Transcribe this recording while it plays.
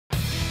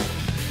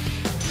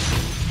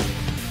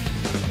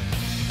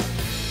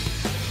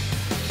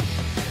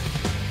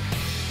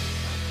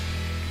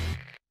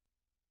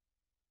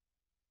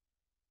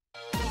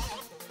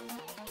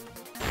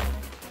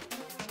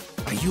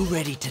you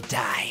ready to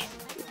die?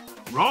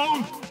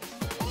 Round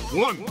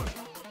 1.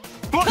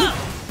 Fight!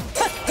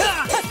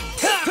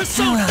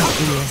 Persona!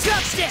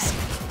 Justice!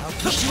 I'll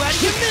push you out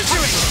of your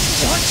misery!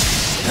 What?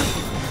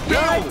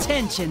 Your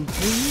attention,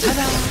 please.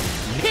 Ta-da!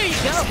 Here you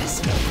go!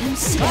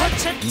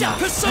 Watch it down!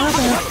 Persona!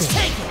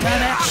 Take it!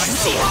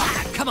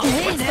 Come on!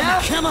 Hey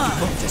now! Come on!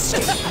 You won't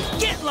escape!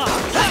 Get lost!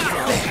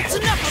 It's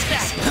enough of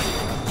that!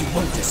 You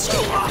won't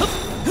escape!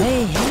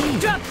 Hey, hey!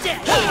 Drop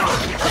dead!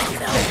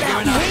 Hey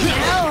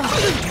now!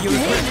 You're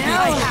Hey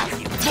now! I have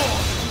you!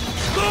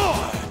 More!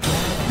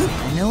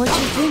 I know what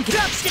you're thinking.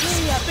 Drop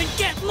stay up and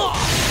get lost!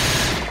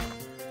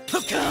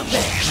 Come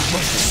there!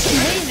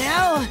 Hey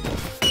now!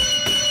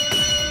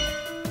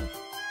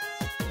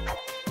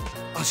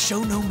 I'll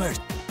show no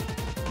mercy.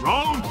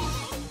 Round 2.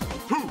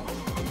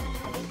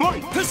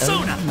 Fight!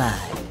 Persona! Oh my.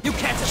 You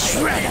can't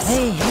shred us!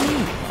 Hey,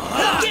 hey!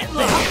 Get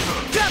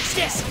lost! Drop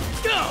this!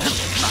 Go!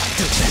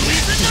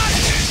 Leave the knot!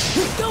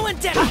 Going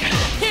down!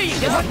 Here you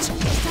go!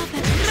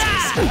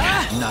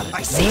 Not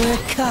I see! You're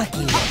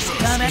cocky.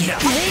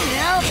 Hey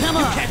now! Come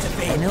on! You can't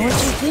evade I know what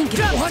you're thinking.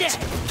 Drop what?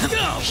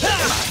 Go!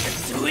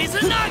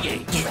 Suizanagi!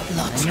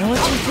 I know what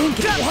you're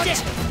thinking. Drop it!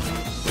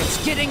 It's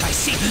getting... I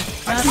see!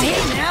 Hey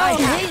now!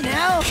 Hey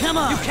now! Come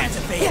on! You can't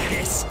evade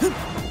this!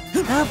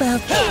 How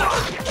about that?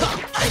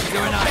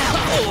 You're an eye!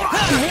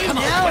 Hey Come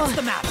on, now! what's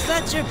the map?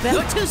 That's your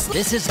belt.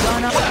 This has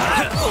gone up.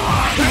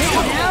 Hey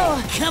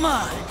now! Come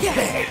on!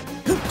 There!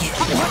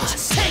 What?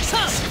 Take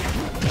some!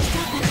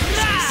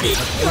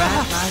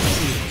 Grab my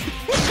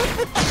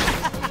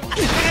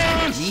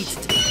Needs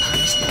to be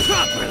punished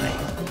properly!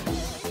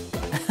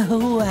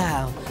 Oh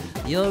wow.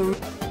 You're...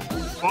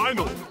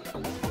 Final.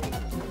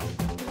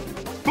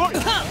 Fight!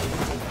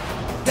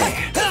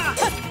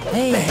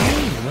 Hey,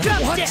 hey!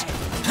 Drop What? it!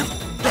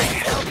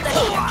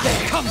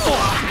 Come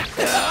on!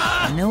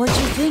 I know what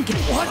you're thinking.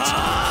 What?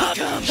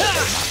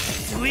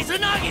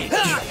 Suizanagi!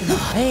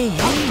 Hey,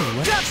 hey!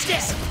 What? Drop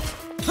this!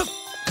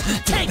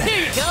 Take,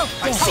 here you go!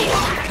 I see it!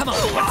 Come on,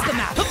 what's the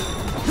map?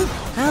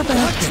 How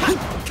about that?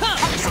 Come,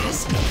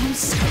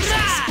 sis!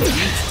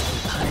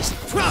 Punished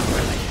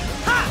properly!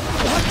 Ha!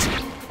 What?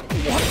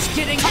 What's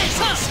getting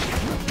us?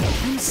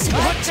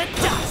 What to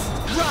dust?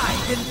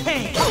 Writhe in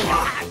pain!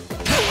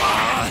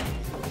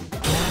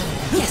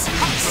 Yes,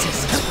 sis,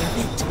 for a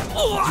bit.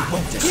 You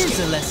won't Here's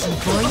a lesson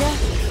for ya.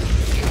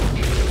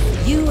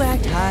 You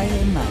act high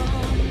and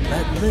mighty,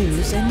 but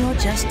lose and you're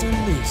just a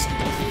loser.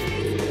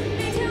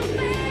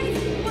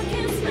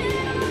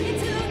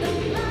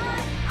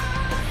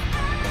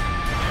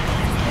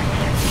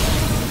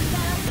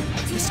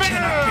 This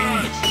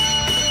cannot be!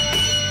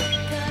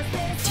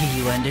 Do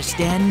you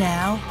understand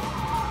now?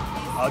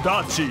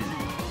 Adachi.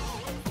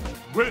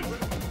 Win.